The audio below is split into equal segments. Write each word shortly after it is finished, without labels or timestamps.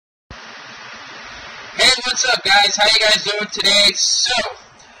What's up, guys? How you guys doing today? So,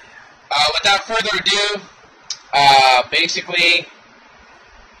 without further ado, basically,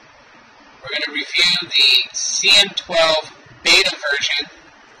 we're going to review the CM12 beta version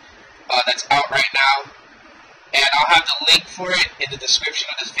that's out right now, and I'll have the link for it in the description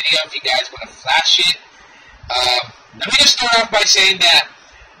of this video if you guys want to flash it. Let me just start off by saying that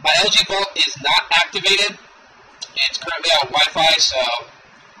my LG Vault is not activated. It's currently on Wi-Fi, so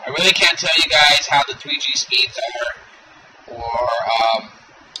I really can't tell you guys how the 3G speeds are, or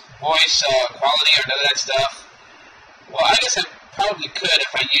voice quality, or none of that stuff. Well, I guess I probably could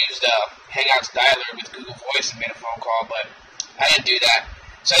if I used Hangouts Dialer with Google Voice and made a phone call, but I didn't do that.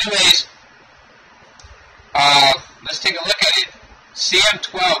 So anyways, let's take a look at it.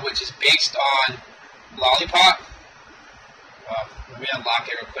 CM12, which is based on Lollipop. Let me unlock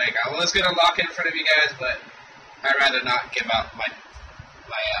it real quick. I was going to unlock it in front of you guys, but I'd rather not give out my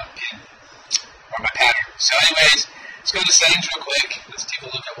pin or my pattern. So anyways, let's go to settings real quick. Let's take a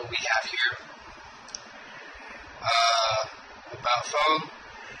look at what we have here. About phone.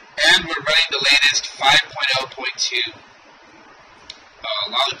 And we're running the latest 5.0.2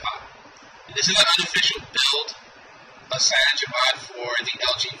 Lollipop. And this is an unofficial build of CyanogenMod for the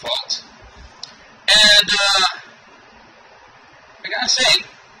LG Vault. And I gotta say,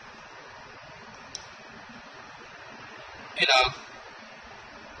 you know,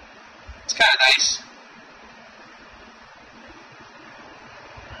 it's kind of nice.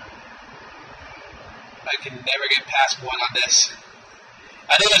 I can never get past 1 on this.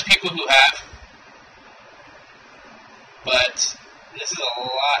 I know there's people who have, but this is a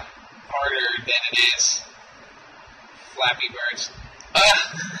lot harder than it is Flappy Birds.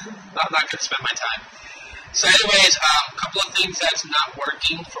 I'm not going to spend my time. So anyways, a couple of things that's not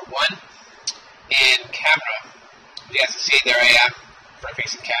working. For one, in camera. You guys can see there I am,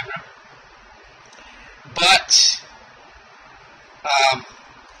 front-facing camera. But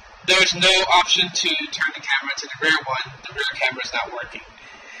there's no option to turn the camera to the rear one. The rear camera is not working.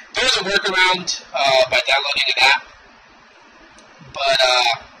 There's a workaround by downloading an app, but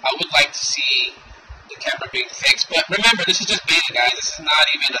I would like to see the camera being fixed. But remember, this is just beta, guys. This is not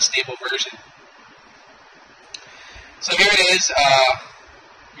even a stable version. So here it is,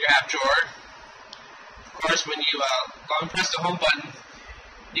 your app drawer. Of course, when you long press the home button,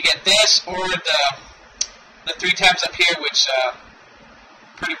 you get this, or the 3 tabs up here, which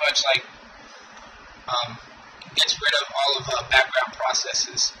pretty much like gets rid of all of background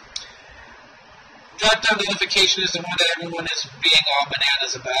processes. Drop-down notification is the one that everyone is being all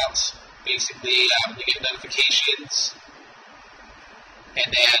bananas about. Basically, you get notifications, and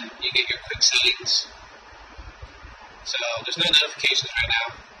then you get your quick settings. So there's no notifications right now.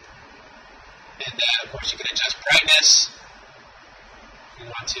 And then, of course, you can adjust brightness if you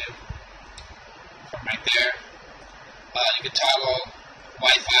want to from right there. You can toggle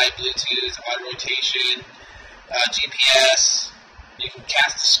Wi-Fi, Bluetooth, auto rotation, GPS. You can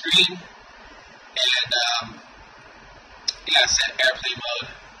cast the screen, and yeah, set airplane mode.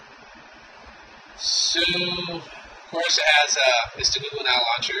 So, of course, it has it's the Google Now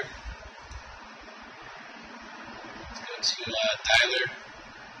launcher. Let's go to Dialer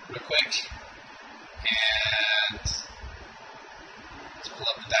real quick. And let's pull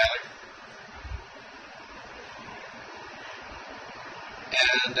up the dialer.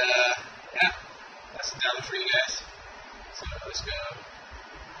 And yeah, that's the dialer for you guys. So let's go.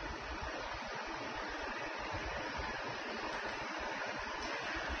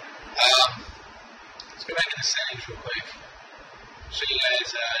 Let's go back into settings real quick. Show you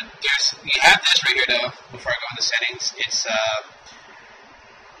guys. You have this right here though. Before I go into settings, it's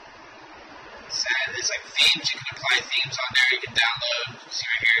like themes. You can apply themes on there. You can download. See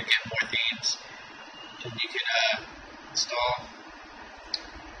right here, get more themes, and you can install.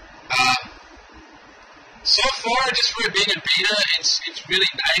 So far, just for it being a beta, it's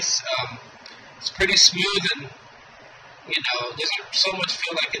really nice. It's pretty smooth, and you know, doesn't so much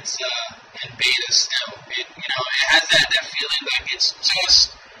feel like it's in beta still. It has that feeling like it's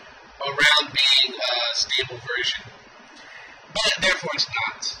just around being a stable version, but therefore it's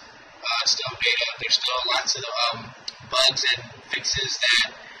not. It's still beta. There's still lots of bugs and fixes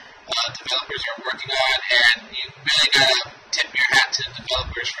that developers are working on, and you really gotta tip your hat to the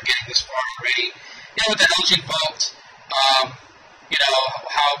developers for getting this far already. You know, with the LG Vault, you know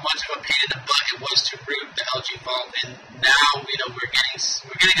how much of a pain in the butt it was to root the LG Vault, and now you know we're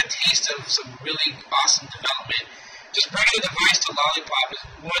getting a taste of some really awesome development. Just bringing a device to Lollipop is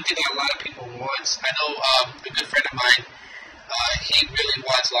one thing that a lot of people want. I know a good friend of mine. He really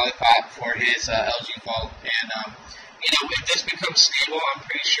wants Lollipop for his LG Vault, and you know, if this becomes stable, I'm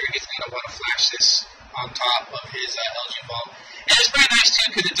pretty sure he's going to want to flash this on lollipop of his LG Vault. And it's pretty nice too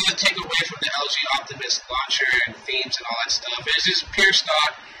because it does take away from the LG Optimus launcher and themes and all that stuff. It's just pure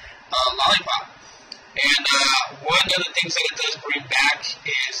stock lollipop. And one of the things that it does bring back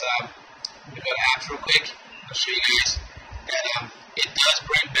is, let me go to apps real quick. I'll show you guys that it does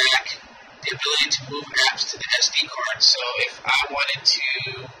bring back the ability to move apps to the SD card. So if I wanted to,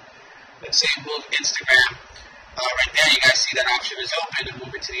 let's say, move Instagram, right there, you guys see that option is open to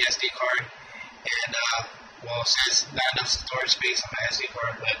move it to the SD card. And, well, it says not enough storage space on my SD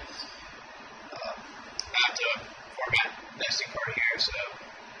card, but I have to format the SD card here. So,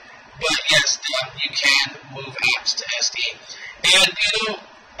 but yes, you can move apps to SD. And, you know,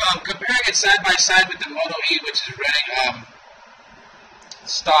 comparing it side by side with the Moto E, which is running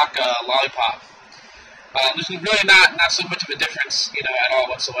stock lollipop, there's really not so much of a difference, you know, at all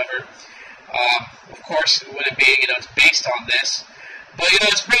whatsoever. Of course, it wouldn't be, you know, it's based on this. But, you know,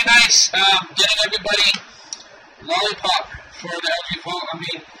 it's pretty nice getting everybody lollipop for the LG Vault. I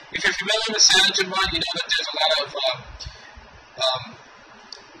mean, if you're familiar with CyanogenMod, you know that there's a lot of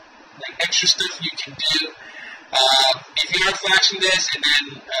like extra stuff you can do. If you are flashing this and then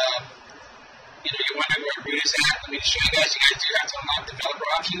you know, you're wondering where root is at, let me show you guys. You guys do have to unlock developer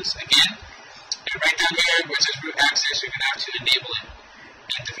options again. And right down here where it says root access, you're going to have to enable it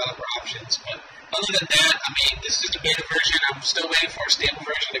in developer options. But other than that, I mean, this is the beta version. I'm still waiting for a stable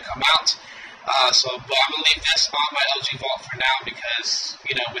version to come out. But I'm going to leave this on my LG Vault for now because,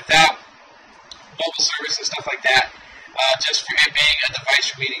 you know, without mobile service and stuff like that, just for it being a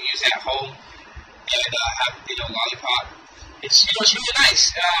device for me to use at home and have, you know, lollipop, it's, you know, it's really nice.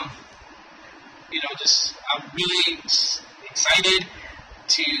 You know, just, I'm really excited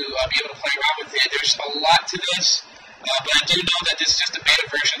to be able to play around with it. There's a lot to this. But I do know that this is just a beta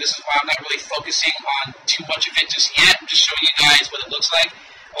version. This is why I'm not really focusing on too much of it just yet. I'm just showing you guys what it looks like,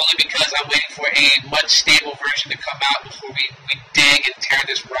 only because I'm waiting for a much stable version to come out before we dig and tear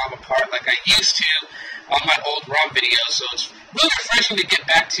this ROM apart like I used to on my old ROM videos. So it's really refreshing to get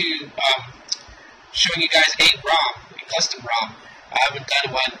back to showing you guys a ROM, a custom ROM. I haven't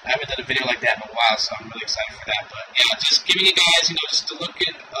done a video like that in a while, so I'm really excited for that. But yeah, just giving you guys, you know, just a look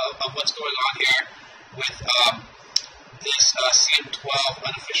at of what's going on here with this CM12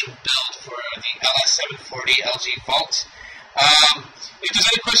 unofficial build for the LS740 LG Vault. If there's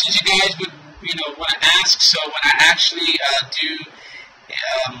any questions you guys would, you know, want to ask, so when I actually do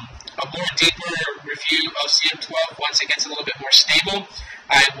a more deeper review of CM12 once it gets a little bit more stable,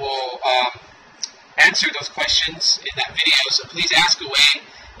 I will answer those questions in that video. So please ask away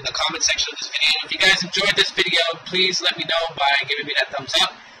in the comment section of this video. If you guys enjoyed this video, please let me know by giving me that thumbs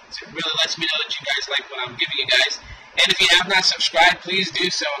up. It really lets me know that you guys like what I'm giving you guys. And if you have not subscribed, please do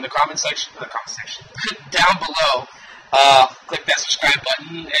so in the comment section down below. Click that subscribe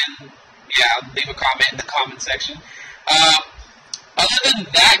button and, yeah, leave a comment in the comment section. Other than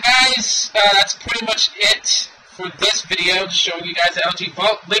that, guys, that's pretty much it for this video. Just showing you guys the LG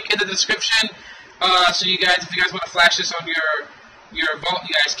Vault. Link in the description. So you guys, if you guys want to flash this on your Vault,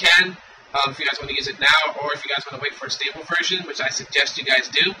 you guys can. If you guys want to use it now, or if you guys want to wait for a stable version, which I suggest you guys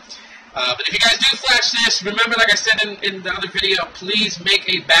do. But if you guys do flash this, remember, like I said in the other video, please make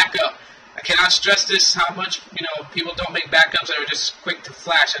a backup. I cannot stress this, how much, you know, people don't make backups that are just quick to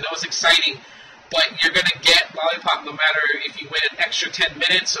flash. I know it's exciting, but you're going to get lollipop no matter if you wait an extra 10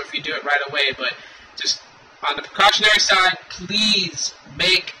 minutes or if you do it right away. But just on the precautionary side, please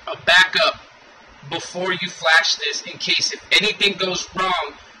make a backup before you flash this in case if anything goes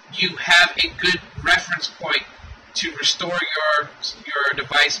wrong, you have a good reference point to restore your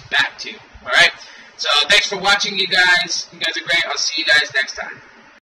device back to. Alright? So thanks for watching, you guys. You guys are great. I'll see you guys next time.